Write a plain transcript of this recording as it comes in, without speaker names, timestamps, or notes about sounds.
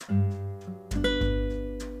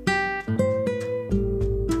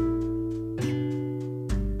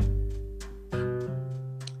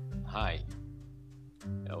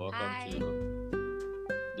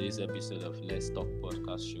episode of Let's Talk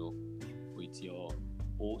Podcast Show with your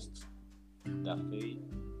host, Dafe,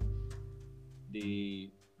 the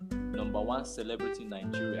number one celebrity in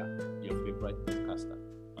Nigeria, your favorite podcaster.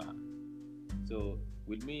 So,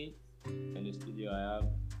 with me in the studio, I have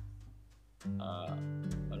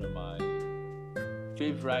one of my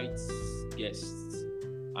favorite guests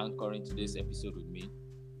anchoring today's episode with me,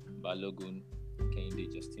 Balogun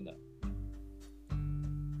Kehinde Justina.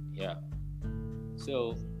 Yeah.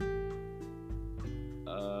 So,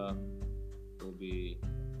 we'll be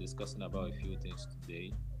discussing about a few things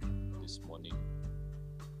today, this morning.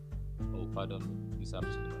 This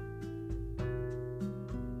afternoon.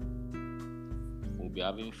 We'll be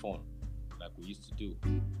having fun like we used to do,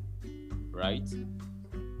 right?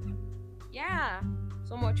 Yeah,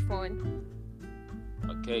 so much fun.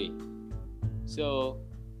 Okay. So,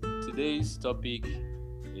 today's topic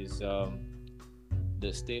is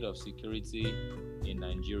the state of security in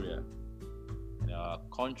Nigeria, in our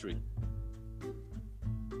country.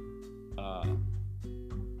 There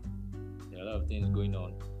are a lot of things going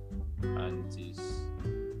on, and it is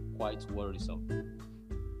quite worrisome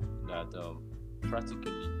that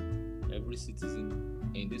practically every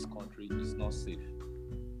citizen in this country is not safe.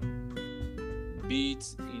 Be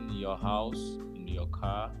it in your house, in your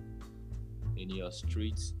car, in your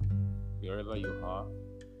streets, wherever you are,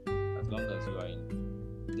 as long as you are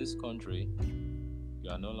in this country,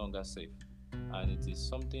 you are no longer safe. And it is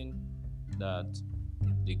something that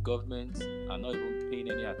the government are not even paying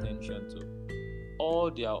any attention to.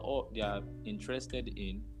 All they are interested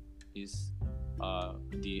in is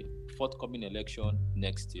the forthcoming election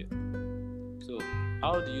next year. So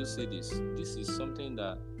how do you see this? This is something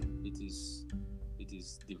that it is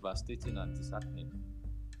devastating and disheartening,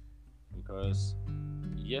 because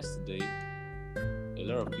yesterday a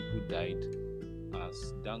lot of people died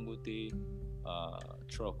as Dangote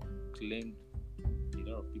truck claimed a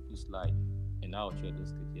lot of people's life in Warri Delta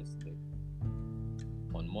State yesterday.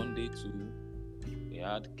 On Monday too, we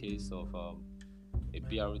had case of a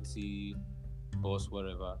BRT bus,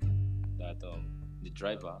 wherever, that the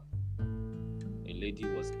driver, a lady,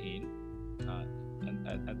 was in, and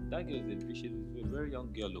that girl is a very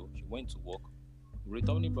young girl. She went to work,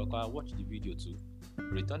 returning back. I watched the video too.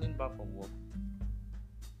 Returning back from work,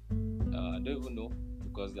 I don't even know,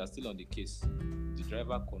 because they are still on the case. The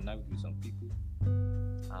driver connived with some people,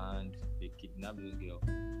 and they kidnapped this girl,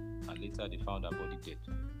 and later they found her body dead.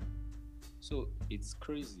 So it's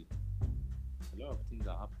crazy. A lot of things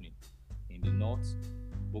are happening in the north.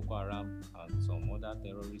 Boko Haram and some other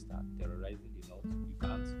terrorists are terrorizing the north.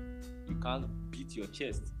 You can't beat your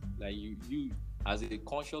chest. Like you as a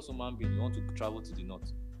conscious human being, you want to travel to the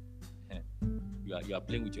north. You are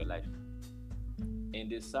playing with your life. In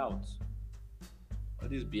the south, all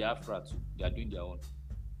this Biafra too, they are doing their own.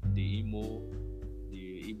 The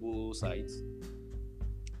Igbo sides,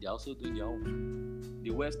 they are also doing their own.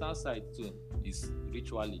 The western side too is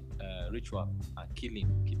ritual and killing,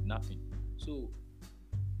 kidnapping. So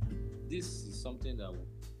this is something that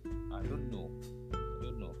I don't know.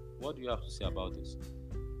 What do you have to say about this?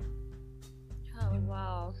 Oh,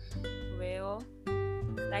 wow. Well,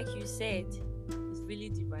 like you said, it's really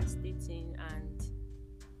devastating, and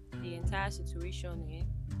the entire situation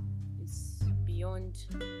is beyond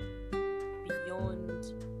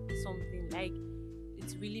something. Like,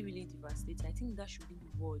 it's really, really devastating. I think that should be the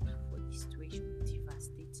word for the situation.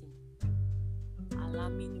 Devastating.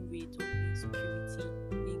 Alarming rate of insecurity,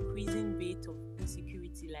 the increasing rate of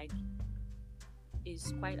insecurity, like,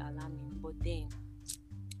 is quite alarming. But then,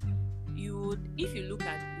 if you look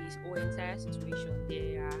at this whole entire situation,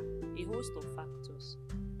 there are a host of factors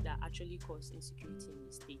that actually cause insecurity in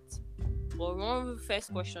the state. But one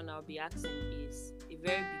first question I'll be asking is a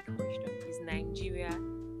very big question: is Nigeria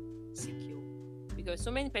secure? Because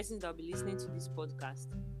so many persons that will be listening to this podcast,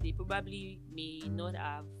 they probably may not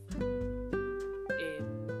have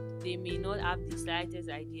the slightest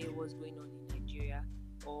idea what's going on in Nigeria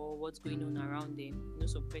or what's going on around them.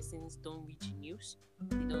 Some persons don't read the news,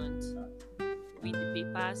 they don't read the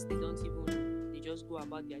papers, they just go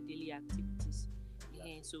about their daily activities.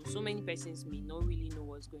 And so many persons may not really know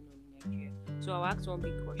what's going on in Nigeria. So I'll ask one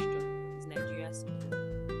big question: is Nigeria secure?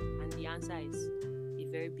 And the answer is a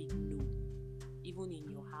very big no. Even in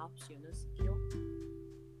your house, you're not secure.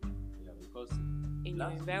 Yeah, because in your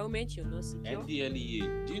environment, you're not secure.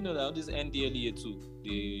 NDLEA. Do you know that all this NDLEA too?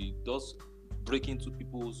 They just break into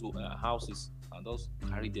people's houses and just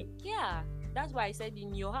carry them. Yeah, that's why I said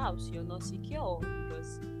in your house you're not secure,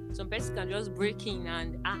 because some person can just break in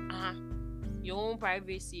and your own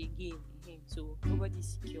privacy again. So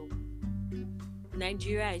nobody's secure.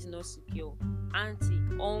 Nigeria is not secure. auntie,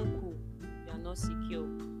 uncle, you are not secure.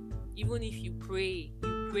 Even if you pray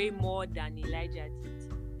more than Elijah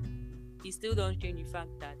did, it still don't change the fact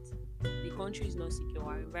that the country is not secure,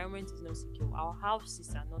 our environment is not secure, our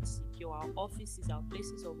houses are not secure, our offices, our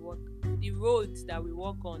places of work, the roads that we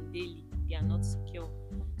walk on daily, they are not secure.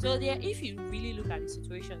 So if you really look at the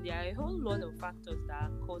situation, there are a whole lot of factors that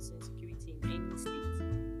are causing insecurity in any state.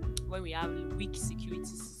 When we have a weak security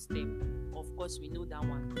system, of course we know that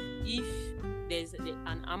one. If there's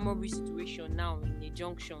an armory situation now in a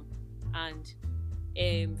junction,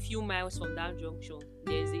 and few miles from that junction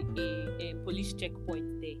there's a police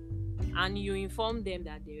checkpoint there, and you inform them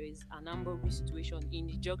that there is an armory situation in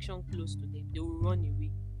the junction close to them, they will run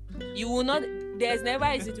away. You will not. There's never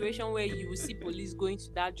a situation where you will see police going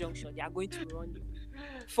to that junction. They are going to run away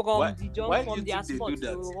from the junction, from their spot.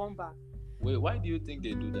 They will run back. Wait, why do you think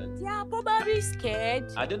they do that? They are probably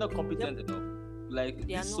scared. Are they not competent enough? Like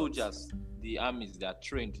these soldiers, not. The armies, they are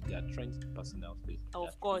trained personnel.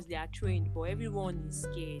 Of course, they are trained, but everyone is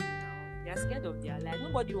scared now. They are scared of their life.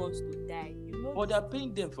 Nobody wants to die. But they are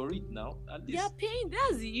paying them for it now. They are paying.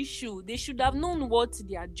 That's the issue. They should have known what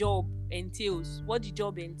their job entails,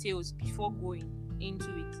 before going into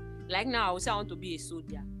it. Like now, I will say I want to be a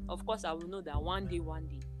soldier. Of course, I will know that one day,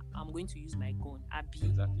 I'm going to use my gun.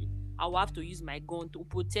 Exactly. I will have to use my gun to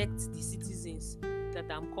protect the citizens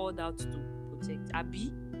that I'm called out to protect.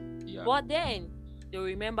 Yeah. But then they will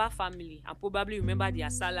remember family and probably remember their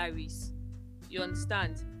salaries. You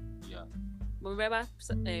understand? Yeah. Remember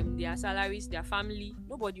their salaries, their family.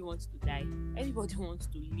 Nobody wants to die. Everybody wants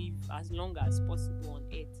to live as long as possible on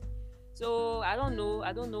earth. So I don't know.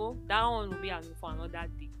 That one will be for another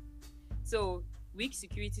day. So weak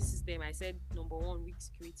security system. I said number one, weak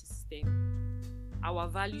security system. Our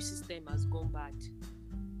value system has gone bad.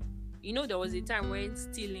 There was a time when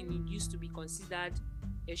stealing used to be considered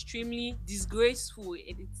extremely disgraceful.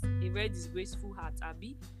 It's a very disgraceful act,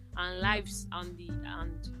 Abby, and lives and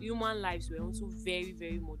human lives were also very,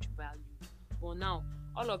 very much valued. But now,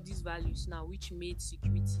 all of these values now, which made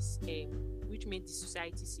the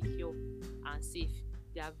society secure and safe,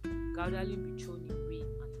 they have gradually been thrown away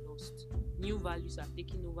and lost. New values have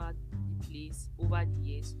taken over the place over the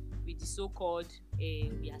years. With the so-called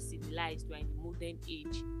we are civilized, we are in the modern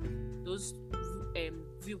age. Those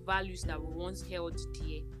values that were once held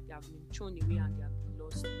dear, they have been thrown away and they have been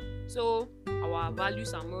lost. So our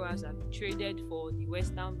values and morals have been traded for the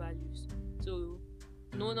Western values. So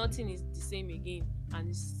nothing is the same again, and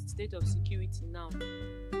the state of security now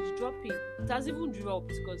is dropping. It has even dropped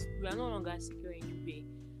because we are no longer secure anywhere.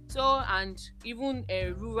 So, and even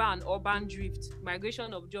rural and urban drift,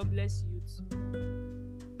 migration of jobless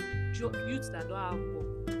youths that don't have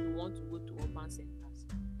work, they want to go to urban centers.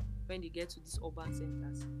 When they get to these urban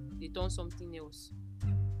centers, they turn something else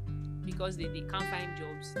because they can't find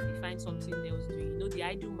jobs. They find something else doing. The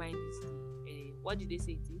idle mind is what did they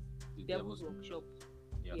say it is? The devil's workshop.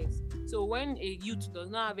 Yeah. Yes. So when a youth does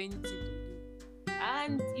not have anything to do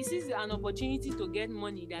and he sees an opportunity to get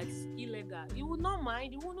money that's illegal, he would not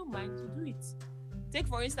mind. He wouldn't mind to do it. Take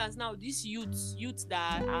for instance now these youths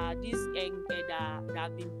that are that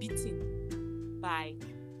have been beaten by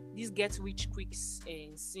this get rich quick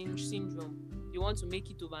syndrome. They want to make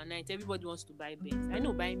it overnight. Everybody wants to buy Benz. I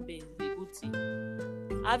know buying Benz is a good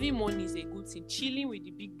thing. Having money is a good thing. Chilling with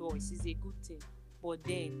the big boys is a good thing. But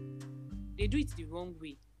then they do it the wrong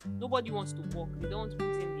way. Nobody wants to work. They don't want to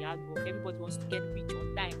put in the hard work. Everybody wants to get rich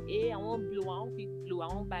on time. I want quick blow. I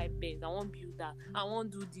want buy Benz. I want build that. I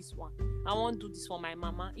want do this one. I want do this for my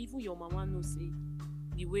mama. Even your mama knows say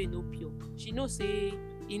the way no pure. She knows say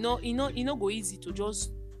it go easy to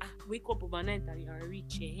just wake up overnight and you are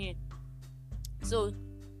rich here. So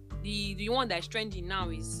the one that's trending now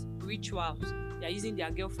is rituals. They are using their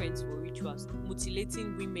girlfriends for rituals,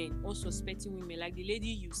 mutilating women, unsuspecting women. Like the lady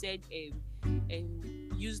you said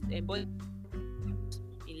used a body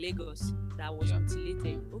in Lagos that was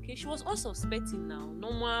mutilated. Okay, she was unsuspecting now.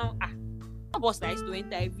 Normal bus that used to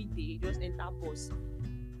enter every day, just enter bus.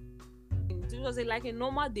 It was like a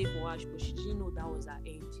normal day for her, but she didn't know that was her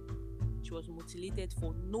end. She was mutilated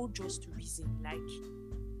for no just reason. Like,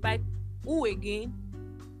 by who again?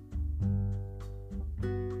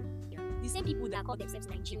 The same people that call themselves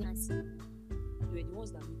Nigerians, they were the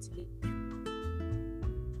ones that mutilate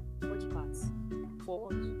body parts. For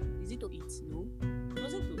what? Is it to eat? No. It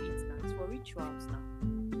wasn't to eat now. It's for rituals now.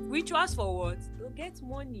 Rituals for what? To get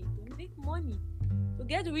money, to make money, to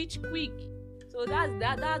get rich quick. So that's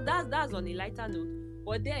on a lighter note.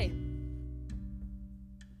 But then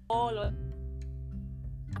all of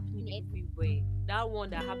happening everywhere. That one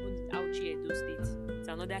that happened out here in those states, it's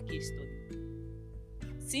another case study.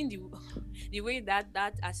 Seeing The way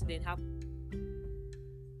that accident happened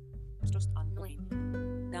was just annoying.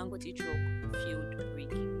 Dangote truck failed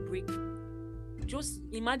brake. Just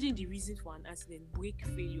imagine the reason for an accident: brake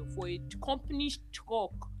failure for a company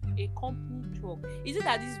truck. Is it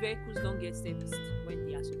that these vehicles don't get serviced when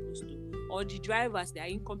they are supposed to, or the drivers, they are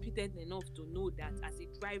incompetent enough to know that as a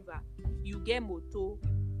driver, you get motor,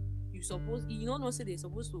 you don't know say they're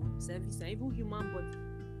supposed to service, and even human body,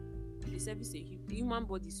 they service human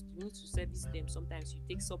bodies. You need to service them. Sometimes you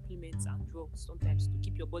take supplements and drugs sometimes to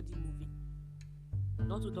keep your body moving.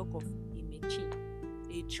 Not to talk of a machine,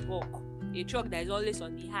 a truck that is always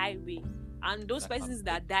on the highway, and those persons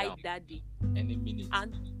that died that day, any minute,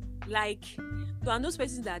 and those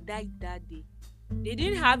persons that died that day, they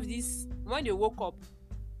didn't have this. When they woke up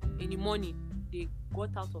in the morning, they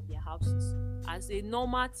got out of their houses as a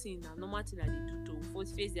normal thing that they do to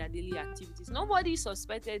face their daily activities. Nobody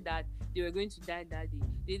suspected that they were going to die that day.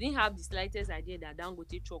 They didn't have the slightest idea that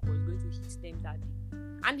Dangote truck was going to hit them that day.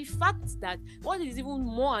 And the fact that what is even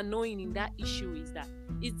more annoying in that issue is that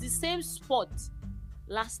it's the same spot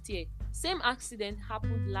last year. Same accident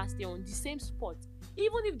happened last year on the same spot.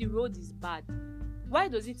 Even if the road is bad, why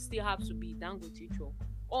does it still have to be Dangote truck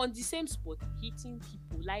on the same spot hitting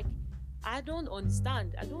people? Like, I don't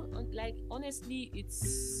understand. Honestly,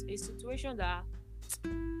 it's a situation that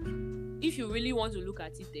if you really want to look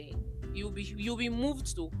at it, then you'll be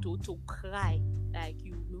moved to cry. Like,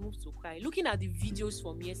 you'll be moved to cry. Looking at the videos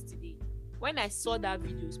from yesterday, when I saw that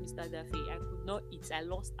videos, Mr. Daffy, I could not eat. I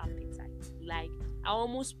lost appetite. Like, I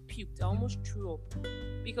almost puked. I almost threw up,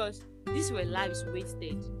 because these were lives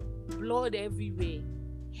wasted, blood everywhere,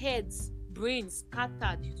 heads, brains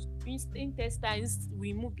scattered, intestines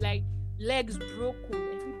removed, like legs broken.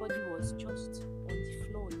 Everybody was just on the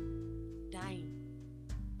floor dying.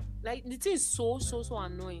 Like, the thing is so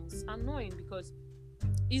annoying. It's annoying because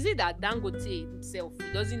is it that Dangote himself,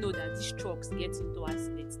 he doesn't know that these trucks get into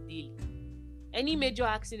accidents daily? Any major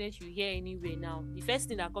accident you hear anywhere now, the first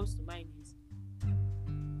thing that comes to mind is,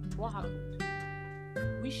 what happened?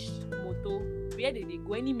 Which motor? Where did they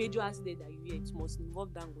go? Any major accident that you hear, it must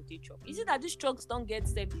involve Dangote truck. Is it that these trucks don't get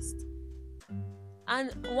serviced?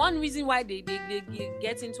 And one reason why they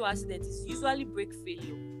get into accidents is usually brake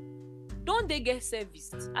failure. Don't they get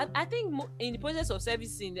serviced? I think in the process of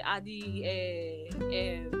servicing, the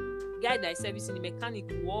guy that is servicing, the mechanic,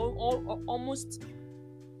 will almost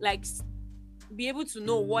like be able to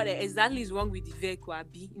know what exactly is wrong with the vehicle.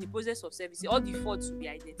 In the process of servicing, all the faults will be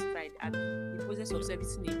identified. In the process of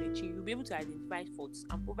servicing a machine, you'll be able to identify faults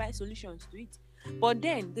and provide solutions to it. But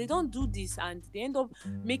then they don't do this, and they end up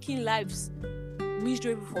making lives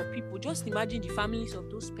miserable for people. Just imagine the families of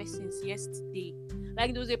those persons yesterday.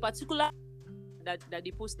 Like, there was a particular that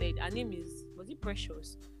they posted. Her name was it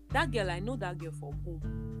Precious? That girl, I know that girl from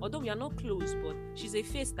home. Although we are not close, but she's a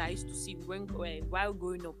face that I used to see while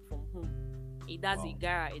growing up from home. That's a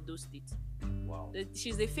Gara, Edo State. Wow.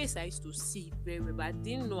 She's a face I used to see very well, but I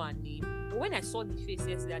didn't know her name. But when I saw the face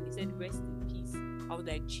yesterday and they said rest in peace, I was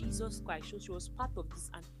like, Jesus Christ. So she was part of this,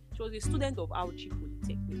 and she was a student of Auchi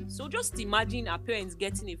Polytechnic. So just imagine her parents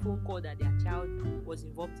getting a phone call that their child was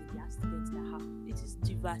involved in the accident that happened. It is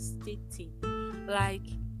devastating. Like,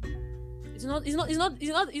 it's not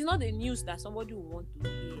the news that somebody will want to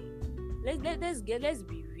hear. Let's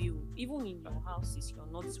be real. Even in your houses, you're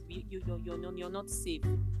not safe.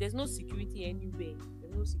 There's no security anywhere.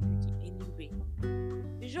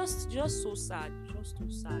 It's just so sad. Just so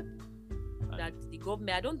sad that the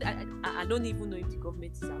government. I don't even know if the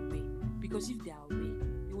government is aware, because if they are aware,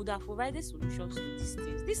 they would have provided solutions to these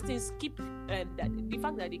things. These things keep the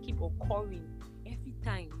fact that they keep occurring every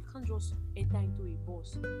time. You can't just enter into a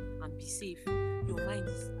bus and be safe. Your mind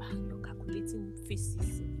is you're calculating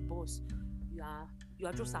faces in the bus. You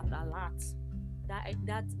are just at alert.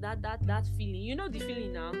 That feeling, you know the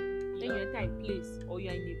feeling now. Then you enter a place or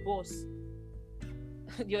you're in a bus.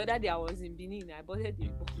 The other day I was in Benin. I boarded the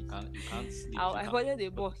bus. You can't sleep. I boarded the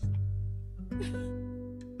bus.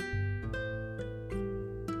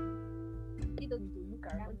 You don't need to look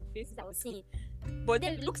around the faces I was seeing. But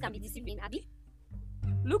then looks can be deceiving, Abby.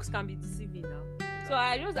 Looks can be deceiving now. So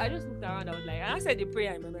I just looked around. I was like, and I said the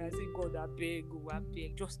prayer. I remember I said, God, I beg,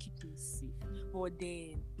 just keep me safe. But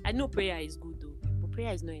then I know prayer is good though, but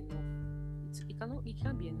prayer is not enough. It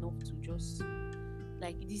can't be enough to just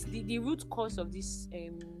like this. The root cause of this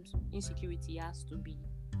insecurity has to be.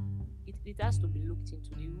 It has to be looked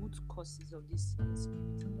into. The root causes of this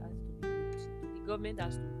insecurity has to be looked into. The government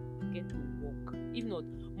has to get to work. If not,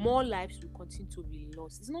 more lives will continue to be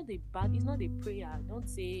lost. It's not a prayer. Don't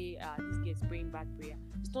say this girl is praying bad prayer.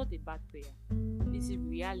 It's not a bad prayer. This is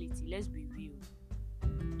reality. Let's be real.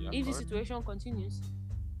 Yeah, If the correct. situation continues,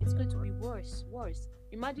 it's going to be worse, worse.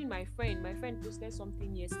 Imagine my friend posted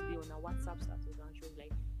something yesterday on a WhatsApp status, and she was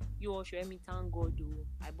like, "You all should help me thank God, oh,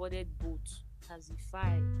 I boarded boat,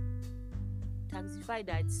 taxify, taxify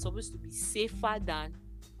that it's supposed to be safer than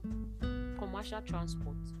commercial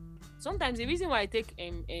transport." Sometimes the reason why I take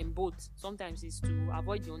boat sometimes is to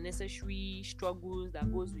avoid the unnecessary struggles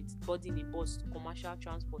that goes with boarding a bus to commercial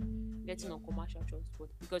transport, getting Yeah. on commercial transport,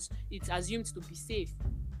 because it's assumed to be safe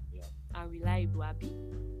Yeah. and reliable, abi.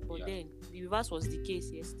 But Yeah. then the reverse was the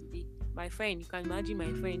case yesterday. My friend, you can imagine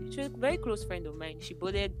my friend, she's a very close friend of mine. She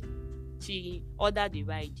ordered the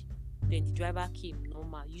ride. Then the driver came,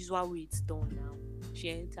 normal, usual way it's done now. She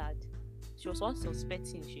entered. She was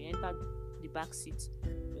unsuspecting. She entered the back seat.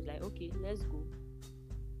 She was like, okay, let's go.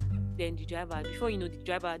 Then the driver, before you know,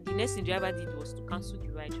 the next thing the driver did was to cancel the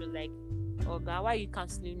ride. She was like, oh God, why are you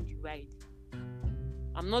canceling the ride?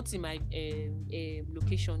 I'm not in my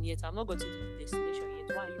location yet. I've not gotten to the destination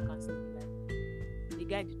yet. Why are you canceling the ride? The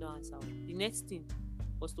guy did not answer. The next thing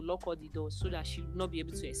was to lock all the doors so that she would not be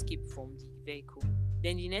able to escape from the vehicle.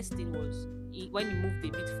 Then the next thing was, when he moved a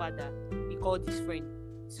bit further, he called his friend.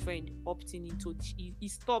 His friend opting into he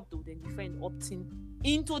stopped though. Then the friend opting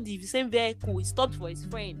into the same vehicle. He stopped for his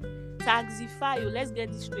friend. Taxify, let's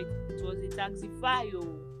get this straight. It was a taxify,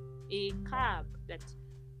 a cab that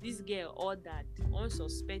this girl ordered.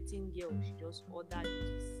 Unsuspecting girl, she just ordered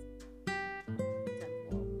this.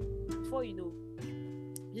 Before you know,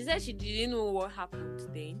 she said she didn't know what happened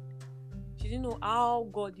then. She didn't know how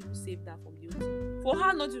God even saved her from the whole thing. For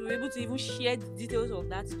her not to be able to even share the details of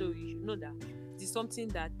that story, you should know that it's something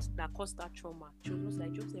that caused her trauma. She was just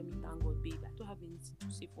like, just let me thank God, babe. I don't have anything to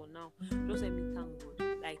say for now. Just let me thank God.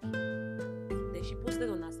 Like, then she posted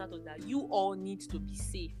on her status that you all need to be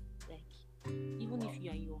safe. Like, even if you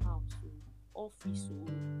are in your house, office,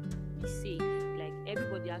 be safe. Like,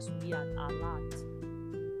 everybody has to be at alert.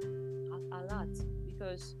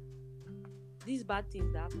 Because these bad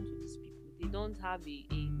things that happen to these people, they don't have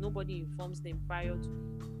nobody informs them prior to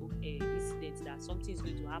the incident that something is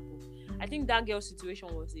going to happen. I think that girl's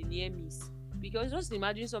situation was a near miss, because just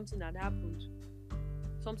imagine something had happened,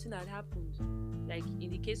 like in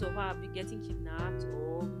the case of her getting kidnapped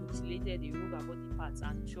or mutilated, they remove her body parts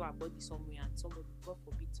and show her body somewhere, and somebody, God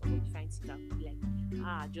forbid, somebody finds it and be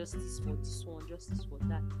like, justice for this one, justice for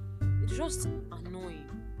that. It's just annoying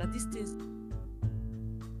that these things.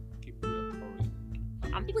 Keep your courage.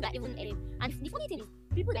 And people that even and the funny thing is,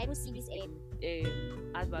 people that even see this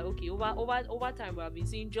advert, okay, over time we have been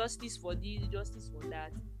seeing justice for this, justice for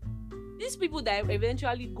that. These people that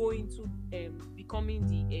eventually go into becoming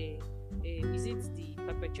the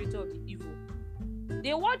perpetrator of the evil,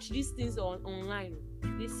 they watch these things online.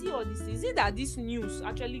 They see all these things. Is it that this news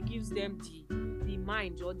actually gives them the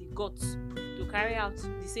mind or the guts to carry out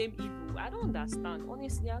the same evil? I don't understand.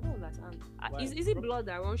 Honestly, I don't understand. Is it blood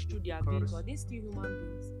that runs through their veins, or are they still human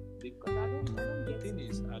beings? Because I don't The get thing it.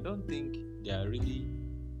 is, I don't think they are really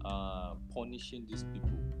punishing these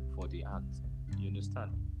people for the act. You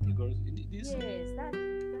understand? Because Yes, that's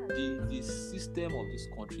the system of this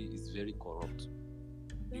country is very corrupt.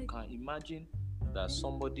 You can imagine that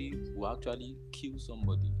somebody will actually kill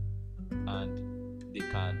somebody, and they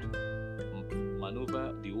can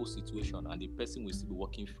maneuver the whole situation, and the person will still be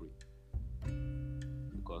walking free.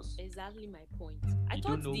 Because exactly my point. I you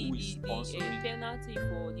thought don't know who is sponsoring. penalty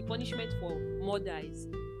for the punishment for murder is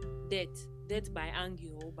death by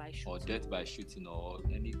hanging or by shooting. Or death by shooting, or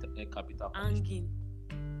any capital punishment. Hanging.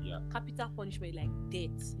 Yeah. Capital punishment like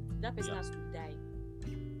death. That person has to die.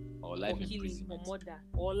 Or life for killing, imprisonment. for murder,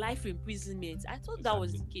 or life imprisonment. I thought that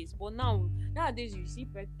was the case, but nowadays you see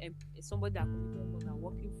somebody that committed murder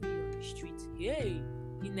walking free on the street. Hey,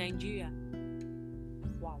 in Nigeria,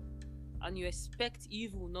 wow! And you expect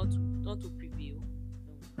evil not to prevail?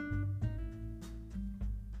 No.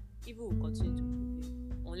 Evil will continue to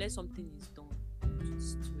prevail unless something is done to the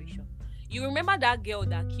situation. You remember that girl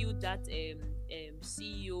that killed that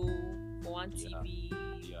CEO for one TV,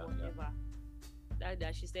 whatever.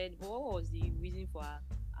 That she said, what was the reason for her?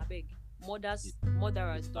 I beg, murderers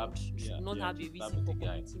should not have a reason for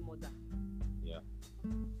committing murder.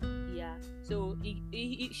 Yeah. So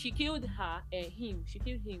she killed him. She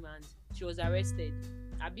killed him, and she was arrested.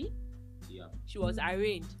 Abi? Yeah. She was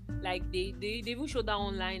arraigned. Like they even showed that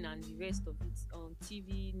online and the rest of it on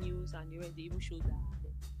TV news and the rest. They even showed that.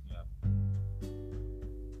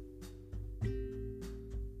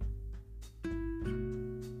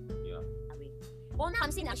 Well, now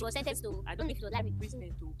I'm saying that she was sentenced to, I don't know if it was life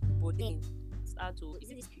imprisonment to, but then start to,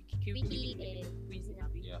 is it this prison?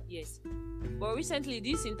 Yeah. Yes. But recently,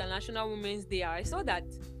 this International Women's Day, I saw that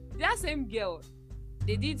same girl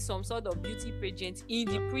they did some sort of beauty pageant in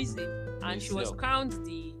the prison, and she was Michelle. crowned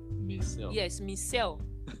the Myself. yes, Michelle.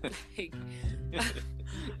 Like,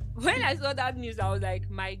 when I saw that news, I was like,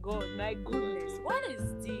 my God, my goodness, what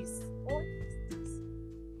is this? What is this?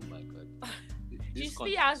 Oh my God. She This still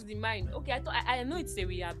country- has the mind. Okay, I know it's a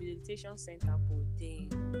rehabilitation center, but then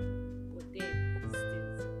what's this? I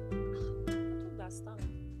don't understand.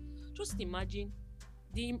 Just imagine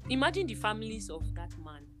the families of that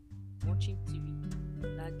man watching TV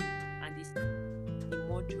that day, and this the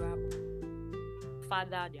murderer,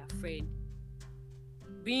 father, their friend,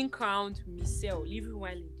 being crowned Michelle, living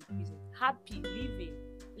while in the prison, happy,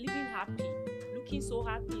 living happy, looking so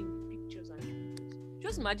happy in the pictures and the videos.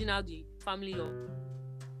 Just imagine how the family of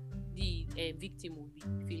the victim will be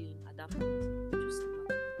feeling at that point. Just imagine.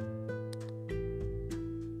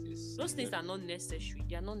 This- Those things are not necessary.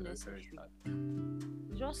 They are not very, very necessary. sad.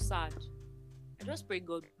 It's just sad. I just pray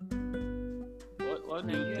God. What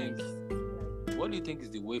do you Nigeria think? is like What do you think is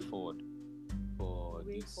the way forward for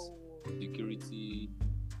way this forward. security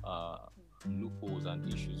loopholes and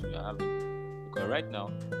issues we are having? Because right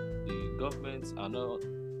now, the governments are not.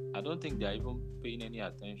 I don't think they are even paying any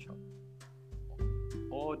attention.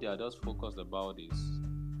 All they are just focused about is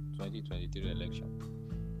 2023 election.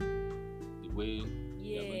 The way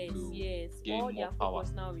they are Yes, going to yes. gain All more their power.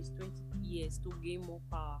 focus now is 20 years to gain more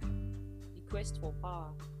power. The quest for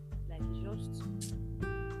power. Like it's just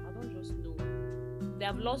I don't just know. They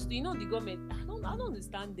have lost, the government. I don't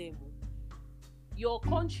understand them. Your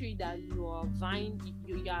country that you are vying,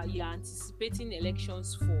 you are anticipating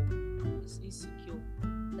elections for is insecure.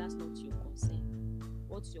 That's not your concern.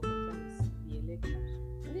 What's your concern is the elections.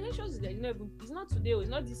 And the elections is like, it's not today, it's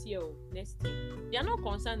not this year or next year. They are not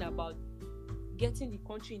concerned about getting the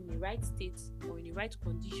country in the right state or in the right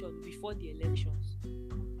condition before the elections.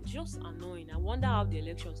 It's just annoying. I wonder how the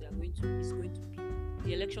elections is going to be.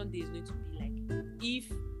 The election day is going to be like.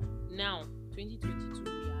 If now 2022 we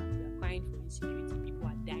are crying for insecurity, people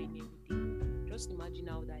are dying every day. Just imagine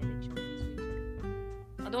how that election day is going to be.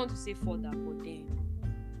 I don't want to say further,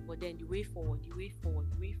 but then the way forward, we have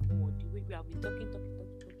been talking.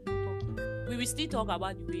 We will still talk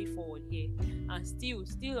about the way forward here, and still,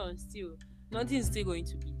 nothing is still going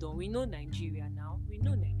to be done. We know Nigeria now.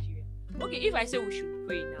 Okay, if I say we should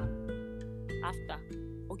pray now, after,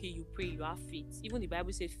 okay, you pray, you have faith. Even the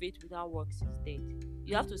Bible says faith without works is dead.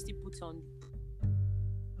 You have to still put on.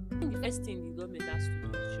 I think the first thing the government has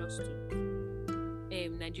to do is just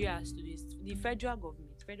to, Nigeria has to do is the federal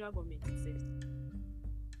government itself.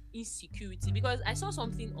 Insecurity, because I saw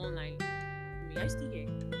something online. Are you still here?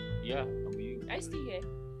 Yeah, I mean, Are you still here?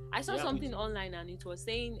 I saw Yeah, something online and it was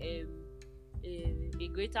saying a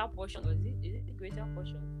greater portion, is it a greater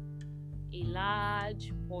portion? A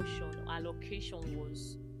large portion allocation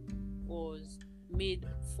was made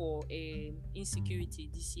for insecurity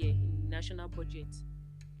this year in the national budget.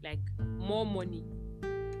 Like more money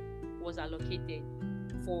was allocated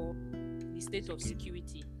for the state of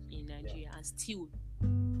security in Nigeria, and still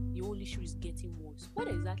the whole issue is getting worse. What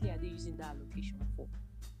exactly are they using that allocation for?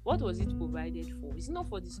 What was it provided for? It's not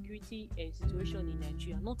for the security situation in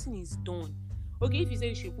Nigeria. Nothing is done. Okay, if you say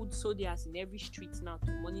you should put soldiers in every street now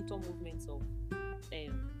to monitor movements of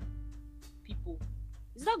people,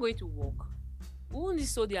 is that going to work? Won't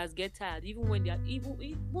these soldiers get tired? Even when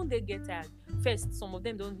they get tired, first, some of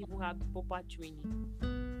them don't even have the proper training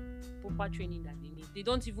that they need. They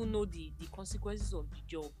don't even know the consequences of the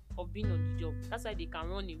job, of being on the job. That's why they can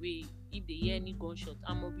run away. If they hear any gunshot,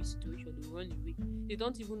 armory situation, they run away. They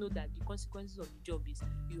don't even know that the consequences of the job is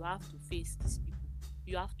you have to face these people.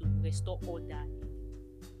 You have to restore order in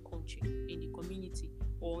the country, in the community,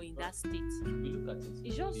 or in that state. if you look at it,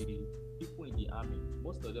 It's just the people in the army,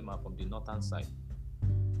 most of them are from the northern side,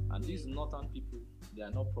 and these northern people, they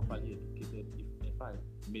are not properly educated. In fact,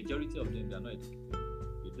 majority of them, they are not educated.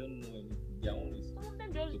 They don't know anything. Their own is some of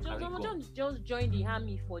them to carry gun. just join the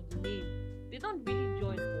army for the name. They don't really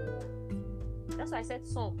join for. That's why I said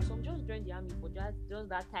some just join the army for just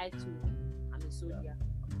that title. I'm a soldier. Yeah.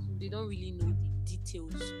 They don't really know the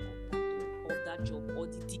details of that job or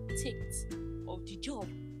the dictates of the job.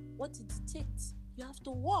 What it dictates, you have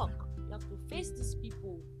to work. You have to face these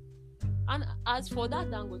people. And as for that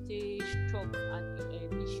Dangote stroke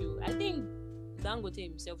and issue, I think Dangote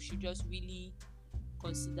himself should just really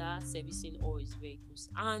consider servicing all his vehicles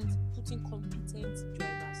and putting competent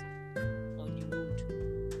drivers on the road.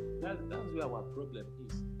 That's where our problem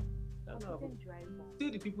is. That's where Competent drivers. see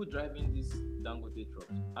the people driving these Dangote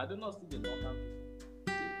trucks. I do not see the northern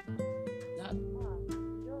people. That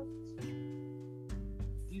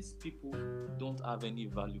these people don't have any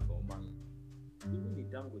value for money. Even the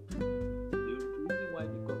Dangote, the reason why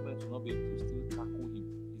the government will not be able to still tackle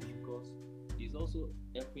him is because he's also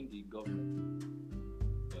helping the government.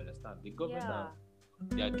 You understand? The government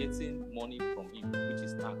they are getting money from him, which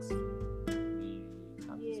is tax. The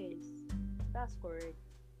tax Yes, that's correct.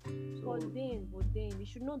 so But then they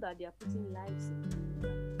should know that they are putting lives in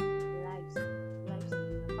danger. Lives in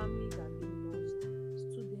danger. Families are being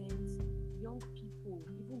lost. Students, young people,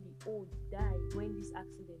 even the old die when this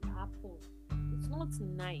accident happens. It's not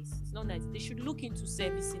nice. It's not nice. They should look into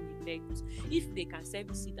servicing the vehicles. If they can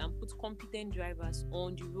service it and put competent drivers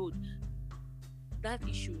on the road, that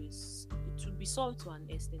issue it will be solved to an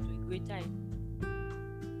extent, to a greater do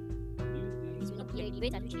you think Yeah, the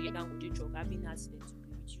rate at which we truck having accidents to be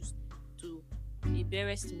reduced to a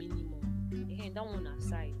barest minimum. Again, that one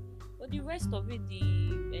aside. But the rest of it,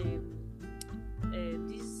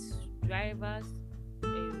 these drivers,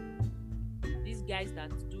 these guys that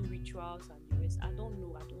do rituals and the rest, I don't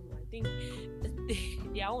know. I think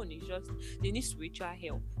their own is just they need spiritual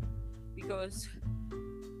help, because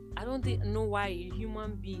I don't know why a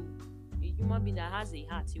human being that has a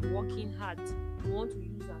heart, a working heart, you want to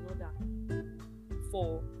use another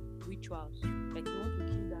for rituals. Like you want to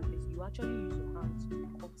kill that person, you actually use your hands to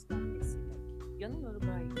cut that person. Like you're not a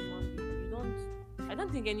human being. I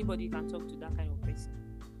don't think anybody can talk to that kind of person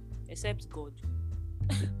except God.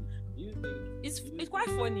 do you think It's quite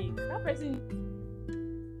funny. That person.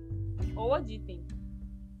 Or what do you think?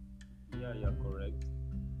 yeah, you're correct.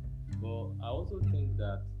 But I also think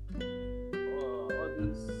that all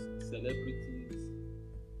these celebrities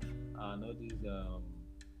and all these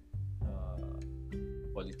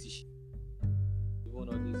politicians, even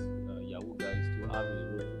all these Yahoo guys, to have a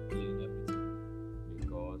role to play in everything,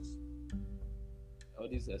 because all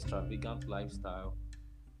this extravagant lifestyle.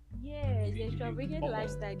 Yes, If the you extravagant come on-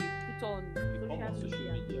 lifestyle they put on you come on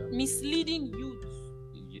social media, misleading youth.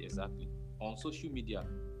 yeah, exactly, on social media,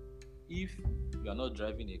 if you are not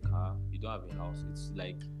driving a car, you don't have a house, it's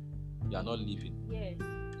like you are not living. Yes,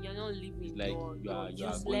 you're not living. It's like you're you are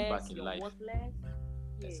useless, going back in you're life. worthless.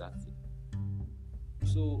 Yes. Exactly.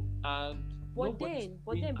 So and But nobody's then,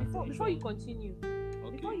 paying before you attention. continue,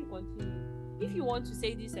 Okay. if you want to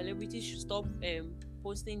say these celebrities should stop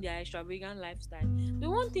posting their extravagant lifestyle, the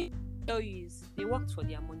one thing I tell you is they worked for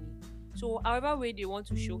their money. So however way they want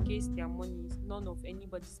to showcase their money is none of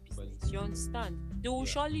anybody's business. You understand? They will Yeah.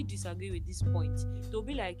 surely disagree with this point. They'll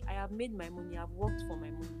be like, I have made my money, I've worked for my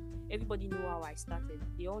money. Everybody know how I started.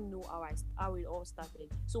 They all know how it all started.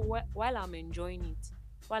 So while I'm enjoying it,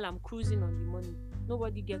 while I'm cruising on the money,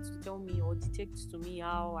 nobody gets to tell me or dictate to me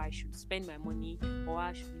how I should spend my money or how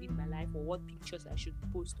I should live my life or what pictures I should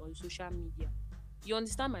post on social media. You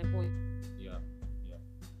understand my point? Yeah.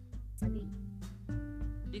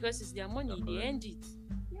 Because it's their money, That's they correct. earned it.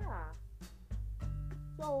 Yeah.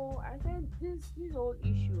 So I said this whole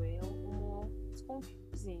issue, it's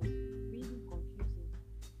confusing, really confusing.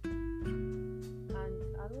 And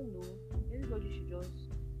I don't know, everybody should just,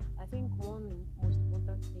 I think one most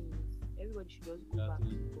important thing is everybody should just go back To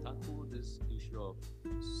to God. tackle this issue of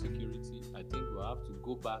security, I think we'll have to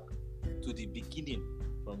go back to the beginning,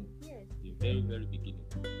 from Yes, the very, very beginning.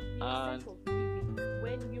 the And- essence of living,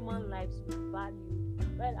 when human lives were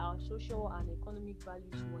valued, when our social and economic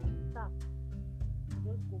values were intact.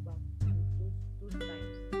 Just go back to those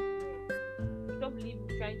times. Yeah. Stop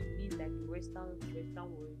trying to live like the Western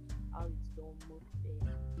world, how it's done,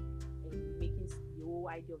 and making the whole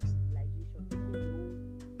idea of civilization, taking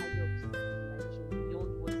the whole idea of civilization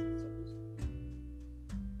beyond what it's supposed to be.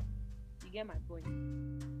 You get my point?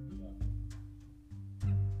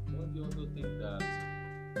 Don't you also think that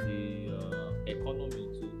the economy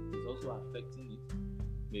too is also affecting it?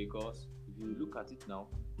 Because if you look at it now,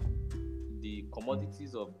 the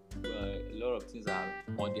commodities of a lot of things are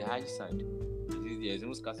on the high side. There is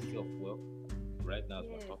no scarcity of fuel right now as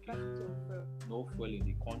we're talking. No fuel in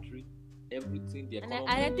the country. Everything, the And economy.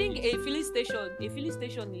 I think a filling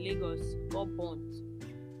station in Lagos got burnt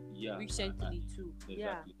yeah, recently too.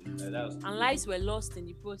 Yeah. exactly. That's And lives were lost in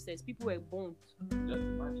the process. People were burnt. just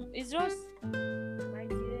imagine. It's just, my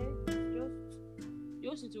dear, it's just,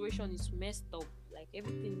 your situation is messed up. Like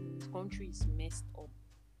everything in this country is messed up.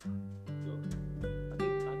 So,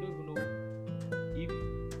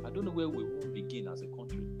 I don't know where we will begin as a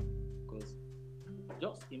country, because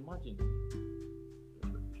just imagine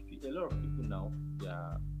a lot of people now they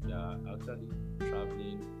are actually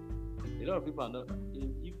traveling. A lot of people are not.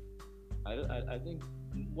 If I think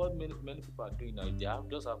what many people are doing now, if they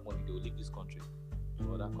just have money, they will leave this country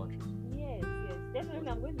to other countries. Yes, definitely.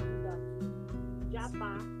 I'm going to do that.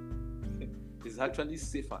 Japan. It's actually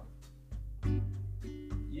safer.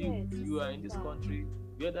 Yes, You are in this safer. country,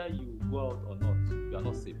 whether you go out or not, you are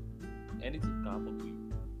not safe. Anything can happen to you.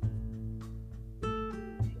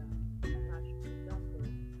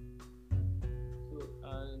 So,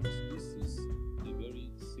 and this is a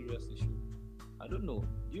very serious issue. I don't know.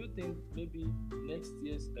 Do you think maybe next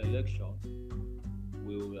year's election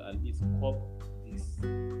will at least curb this a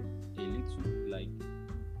little, like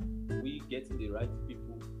we getting the right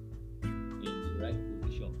people in the right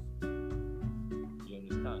positions? You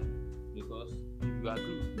understand? Because if you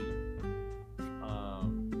agree with me,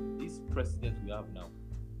 this president we have now,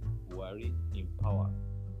 Warri in power,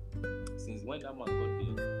 since when that man got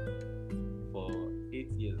there for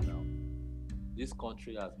 8 years now, this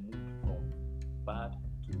country has moved from bad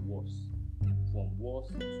to worse, from worse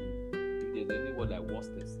to, if there's any word like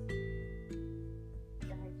worstest.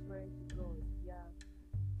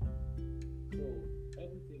 So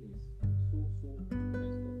everything is so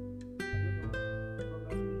messed up.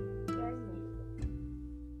 I don't know, probably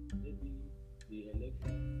maybe the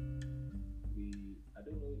election, I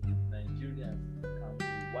don't know if Nigerians can be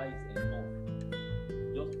wise enough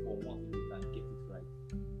just for once if we can get it right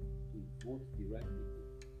to vote the right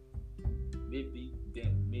people. Maybe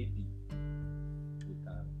then we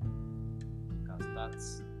can start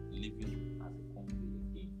living as a country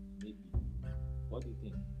again. Maybe. What do you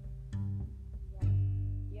think?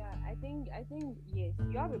 I think yes,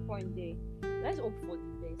 you have a point there. Let's hope for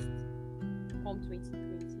the best. Come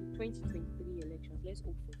 2023 elections, let's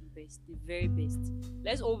hope for the best, the very best.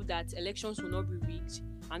 Let's hope that elections will not be rigged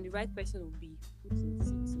and the right person will be put in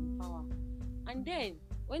seats in power. And then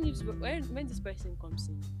when this person comes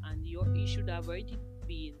in and you should have already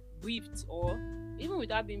been briefed, or even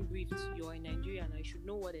without being briefed, you're in Nigeria and I should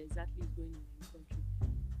know what exactly is going on in the country.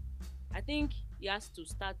 I think he has to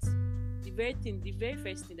start the very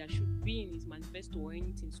first thing that should be in his manifesto or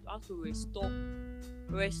anything is how to restore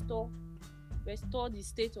the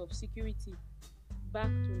state of security back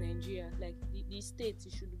to Nigeria. Like the state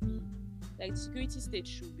should be, like the security state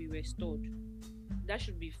should be restored. That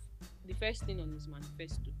should be the first thing on his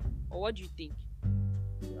manifesto. Or what do you think?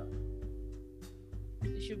 Yeah.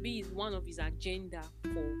 It should be one of his agenda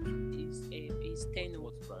for his tenure.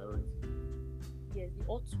 What's priority? Yes,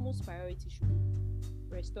 the utmost priority should be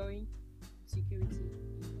restoring security in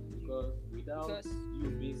Nigeria. Because without you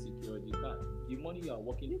being secure, you can't. The money you are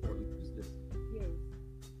working for is useless. Yes,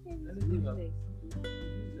 it's Anything you are useless. doing is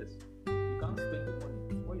useless. You can't spend the money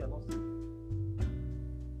when you are not safe.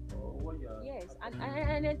 Or when you are. Yes,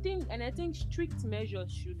 and I think strict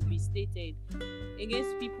measures should be stated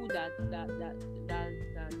against people that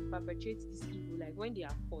perpetrate this evil. Like when they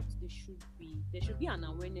are caught, there should be an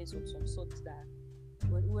awareness of some sort that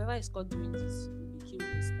whoever is caught doing this will be killed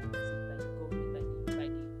instantly by the government, by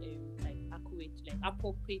the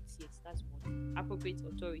appropriate, yes, that's what, appropriate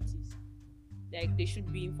authorities. Like they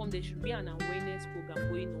should be informed. There should be an awareness program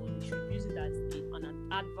going on. They should use it as an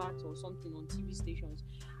advert or something on TV stations.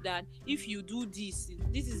 That if you do this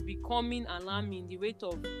is becoming alarming. The rate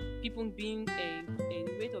of people being,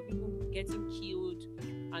 the rate of people getting killed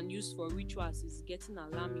and used for rituals is getting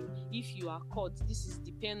alarming. If you are caught, this is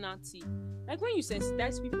the penalty. Like when you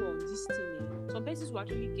sensitize people on this thing, some persons will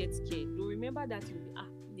actually get scared. They'll remember that you'll be,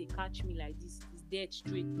 if they catch me like this, it's dead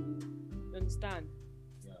straight. You understand?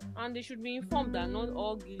 And they should be informed that not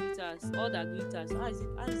all glitters, how is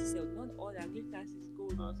it said? Not all that glitters is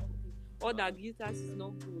gold or something. All that glitters is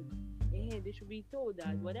not gold. They should be told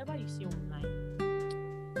that whatever you see online,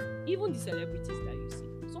 even the celebrities that you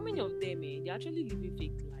see, so many of them, they're actually living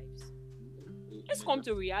fake lives. Let's come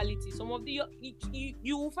to reality. Some of the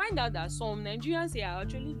you will find out that some Nigerians here are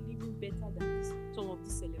actually living better than some of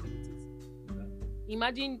these celebrities.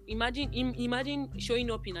 Imagine showing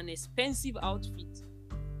up in an expensive outfit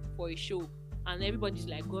for a show and everybody's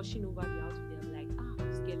like gushing over the outfit. They're like,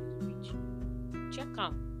 this girl is rich. Check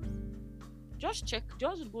her.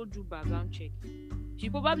 Just go do background check. She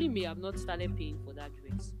probably may have not started paying for that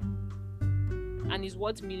dress and it's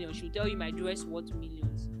worth millions. She'll tell you my dress worth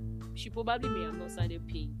millions. She probably may have not started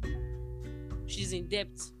paying. She's in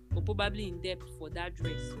debt, or probably in debt for that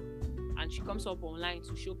dress, and she comes up online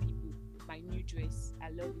to show people my new dress. I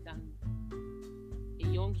love it. And a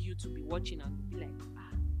young youth to be watching and be like,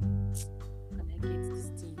 can I get this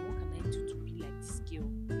thing? What can I do to be like this girl?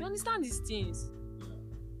 You understand these things?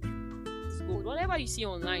 It's good. Whatever you see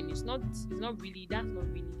online, that's not really the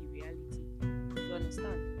reality. You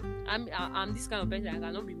understand? I'm this kind of person. I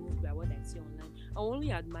cannot be moved by what I see online. I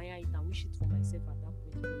only admire it and wish it for myself at that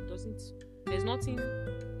point. But it doesn't. There's nothing.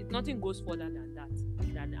 Nothing goes further than that.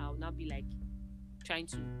 That I'll now be like trying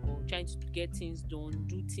to get things done,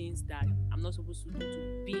 do things that I'm not supposed to do,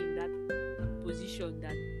 to be in that position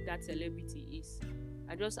that celebrity is.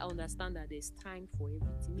 I just understand that there's time for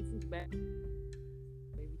everything. Even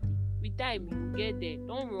everything. With time, you get there.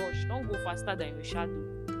 Don't rush. Don't go faster than your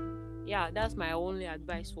shadow. Yeah, that's my only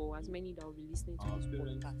advice for as many that will be listening to Our this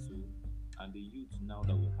parents podcast. too, and the youth now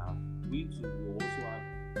that we have, we too will also have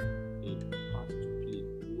a part to play.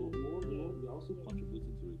 We are also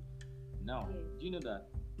contributing to it. Now, Yeah. do you know that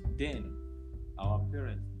then our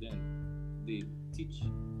parents then they teach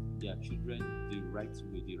their children the right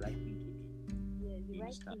way, the right thing to do. Yeah, You the right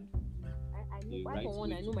understand? thing. I know. The Why right for one,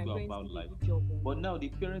 way I know to my go parents about did life. a good job. But now the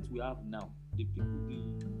parents we have now, the people, the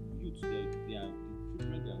youth, they are the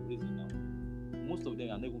children they are raising now. Most of them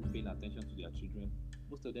are not even paying attention to their children.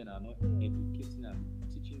 Most of them are not educating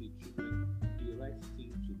and teaching the children the right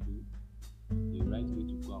thing to do, the right way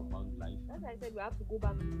to go about life. That's why I said we have to go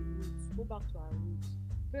back to the roots, go back to our roots.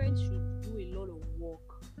 Parents should do a lot of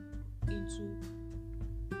work into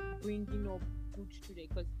bringing up good children.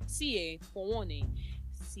 Because see, for one,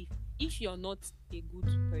 see, if you're not a good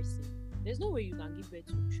person, there's no way you can give birth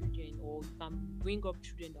to children or you can bring up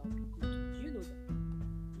children that will be good. Do you know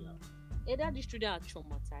that? Yeah. Either these children are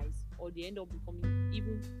traumatized or they end up becoming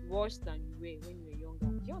even worse than you were when you were younger.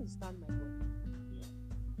 Do you understand my point?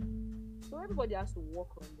 Yeah. So everybody has to work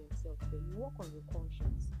on themselves. So you work on your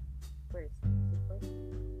conscience first. It's the first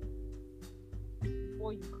thing.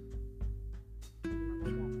 Before you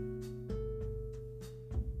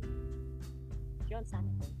do you understand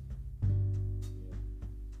my point?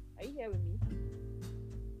 Are you here with me?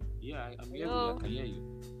 Yeah, I'm here. Hello? I can hear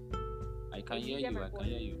you. I can Did you hear get you. my I can point?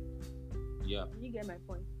 hear you. Yeah. Did you get my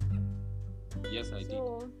point? Yes, I did.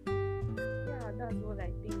 So, yeah, that's what I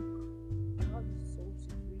think about this whole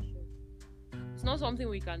situation. It's not something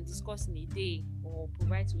we can discuss in a day or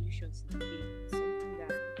provide solutions in a day. It's something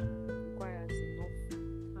that requires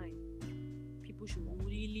enough time. People should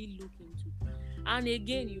really look into. And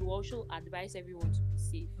again, you also advise everyone to be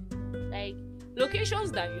safe. Like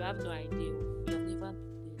locations that you have no idea of, you have never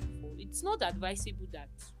been there before. It's not advisable that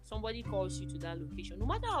somebody calls you to that location, no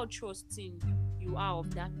matter how trusting you are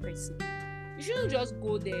of that person. You shouldn't just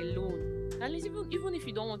go there alone. At least even if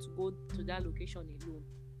you don't want to go to that location alone.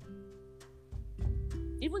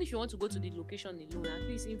 Even if you want to go to the location alone, at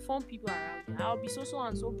least inform people around you. I'll be so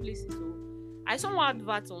and so places. So I saw one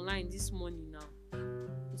advert online this morning now.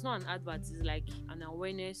 It's not an advert, it's like an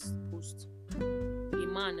awareness post. A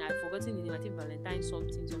man, I've forgotten the name, I think Valentine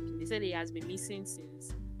something. They said he has been missing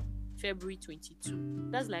since February 22.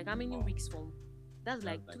 That's like how many weeks from? That's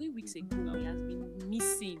like 3 weeks ago. He has been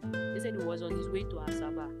missing. They said he was on his way to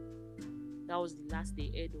Asaba. That was the last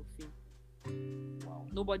they heard of him. Wow.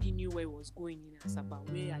 Nobody knew where he was going in Asaba.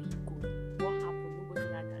 Where are you going? What happened?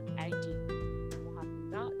 Nobody had an idea. What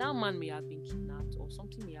happened? That man may have been kidnapped or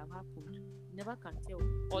something may have happened. You never can tell.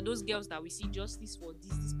 Or those girls that we see justice for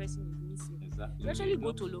this person is missing. Exactly. You actually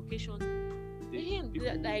go to locations.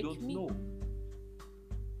 People Like don't me. know.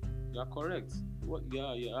 You are correct.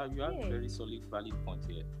 You have a very solid, valid point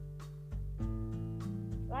here.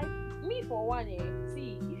 Like me for one,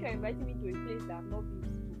 see, if you're inviting me to a place that I've not been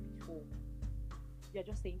to before, you're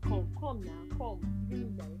just saying, come now, come, give me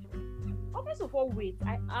direction. Oh, first of all, wait,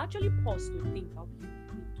 I actually pause to think,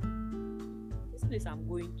 this place I'm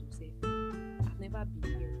going to say, I've never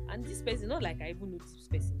been here. And this person, not like I even know this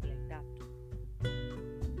person like that.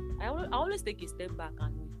 I always take a step back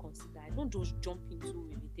and we consider. I don't just jump into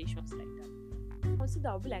invitations like that. Consider,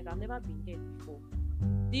 I'll be like, I've never been here before.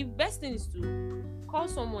 The best thing is to call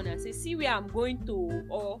someone and say, see where I'm going to,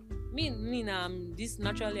 or me this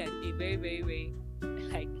naturally a very, very, very,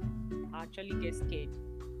 like, I actually get scared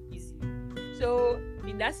easily. So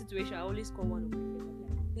in that situation, I always call one of my friends. I'm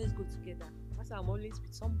like, let's go together. That's why I'm always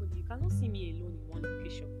with somebody. You cannot see me alone in one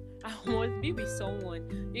location. I must be with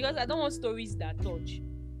someone because I don't want stories that touch.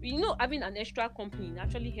 You know, having an extra company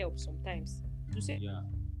actually helps sometimes. To say, Yeah.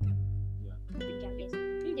 if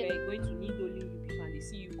you're going to need only you people and they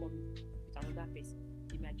see you coming with another person,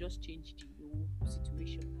 they might just change the whole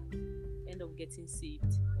situation and end up getting saved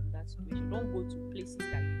from that situation. Don't go to places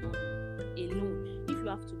that you don't know alone. If you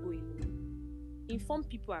have to go alone, inform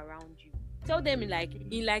people around you. Tell them in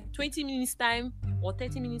like 20 minutes time or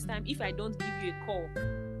 30 minutes time, if I don't give you a call.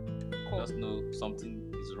 Just know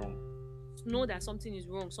something is wrong. Know that something is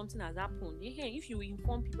wrong, something has happened. If you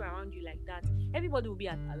inform people around you like that, everybody will be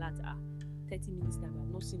at alert. 30 minutes time, I've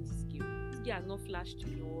not seen this girl. This girl has not flashed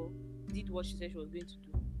me or did what she said she was going to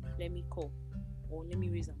do. Let me call or let me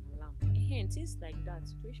raise an alarm. Things like that,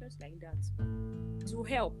 situations like that, to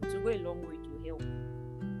help, to go a long way to help.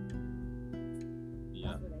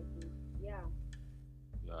 Yeah. That's what I think.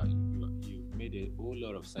 Yeah, you made a whole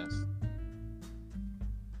lot of sense.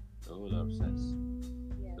 A whole lot of sense.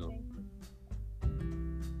 Yeah, So, thank you.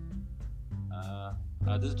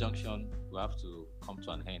 At this junction, we have to come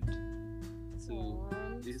to an end. So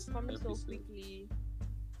this coming so episode, quickly.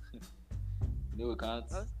 we can't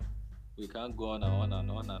Oh, go on and on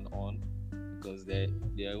and on and on because there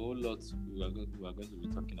are a whole lot we are going to be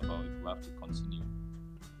talking about. We have to continue.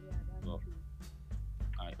 yeah, that's Well, true.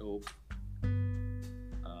 I hope.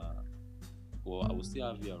 Well, I will still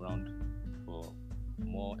have you around for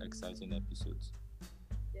more exciting episodes.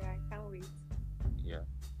 Yeah, I can't wait. Yeah.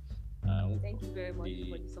 I hope Thank you very much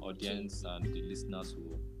the for this audience opportunity. and the listeners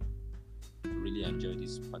will really enjoy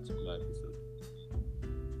this particular episode.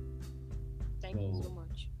 Thank you so So,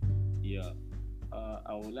 much. yeah,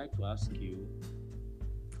 I would like to ask you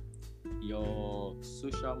your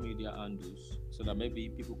social media handles so that maybe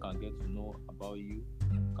people can get to know about you,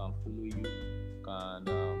 can follow you,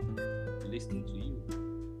 can listen to you.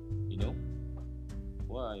 You know,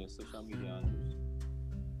 what are your social media handles?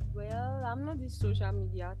 Well, I'm not this social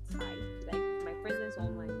media type. Like my presence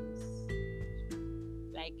online is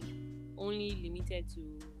like only limited to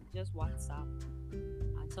just WhatsApp.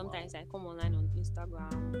 And sometimes I come online on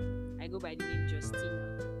Instagram. I go by the name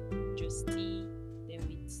Justina. Justy, then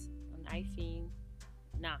with an hyphen.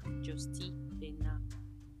 Justy, then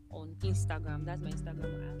on Instagram. That's my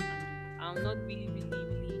Instagram handle. I'm not really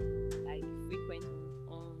like frequent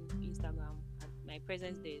on Instagram. My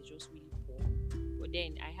presence there is just really poor. But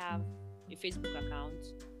then I have a Facebook account,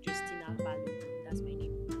 Justina Balogun. That's my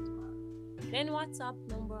name. Then WhatsApp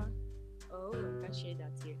number. Oh, I can share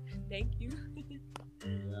that here. Thank you.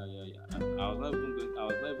 Yeah. I was not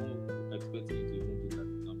even expecting you to even do that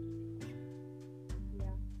number.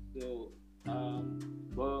 Yeah. So,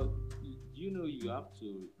 but you know, you have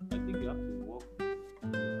to. I think you have to work. I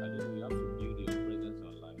don't know. You have to build your presence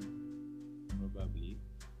online, probably.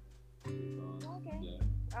 Because Okay.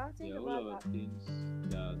 yeah, I'll think there are a about lot of that. things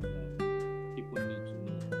that people need to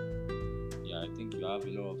know. Yeah, I think you have a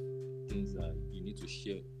lot of things that you need to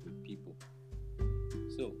share with people.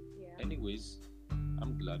 So, Yeah. anyways,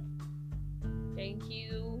 I'm glad. Thank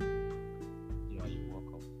you. Yeah, you're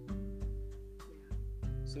welcome. Yeah.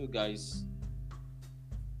 So, guys,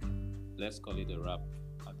 let's call it a wrap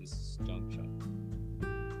at this junction.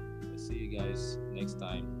 I'll see you guys next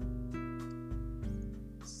time.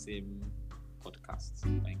 Same podcast.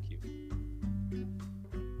 Thank you.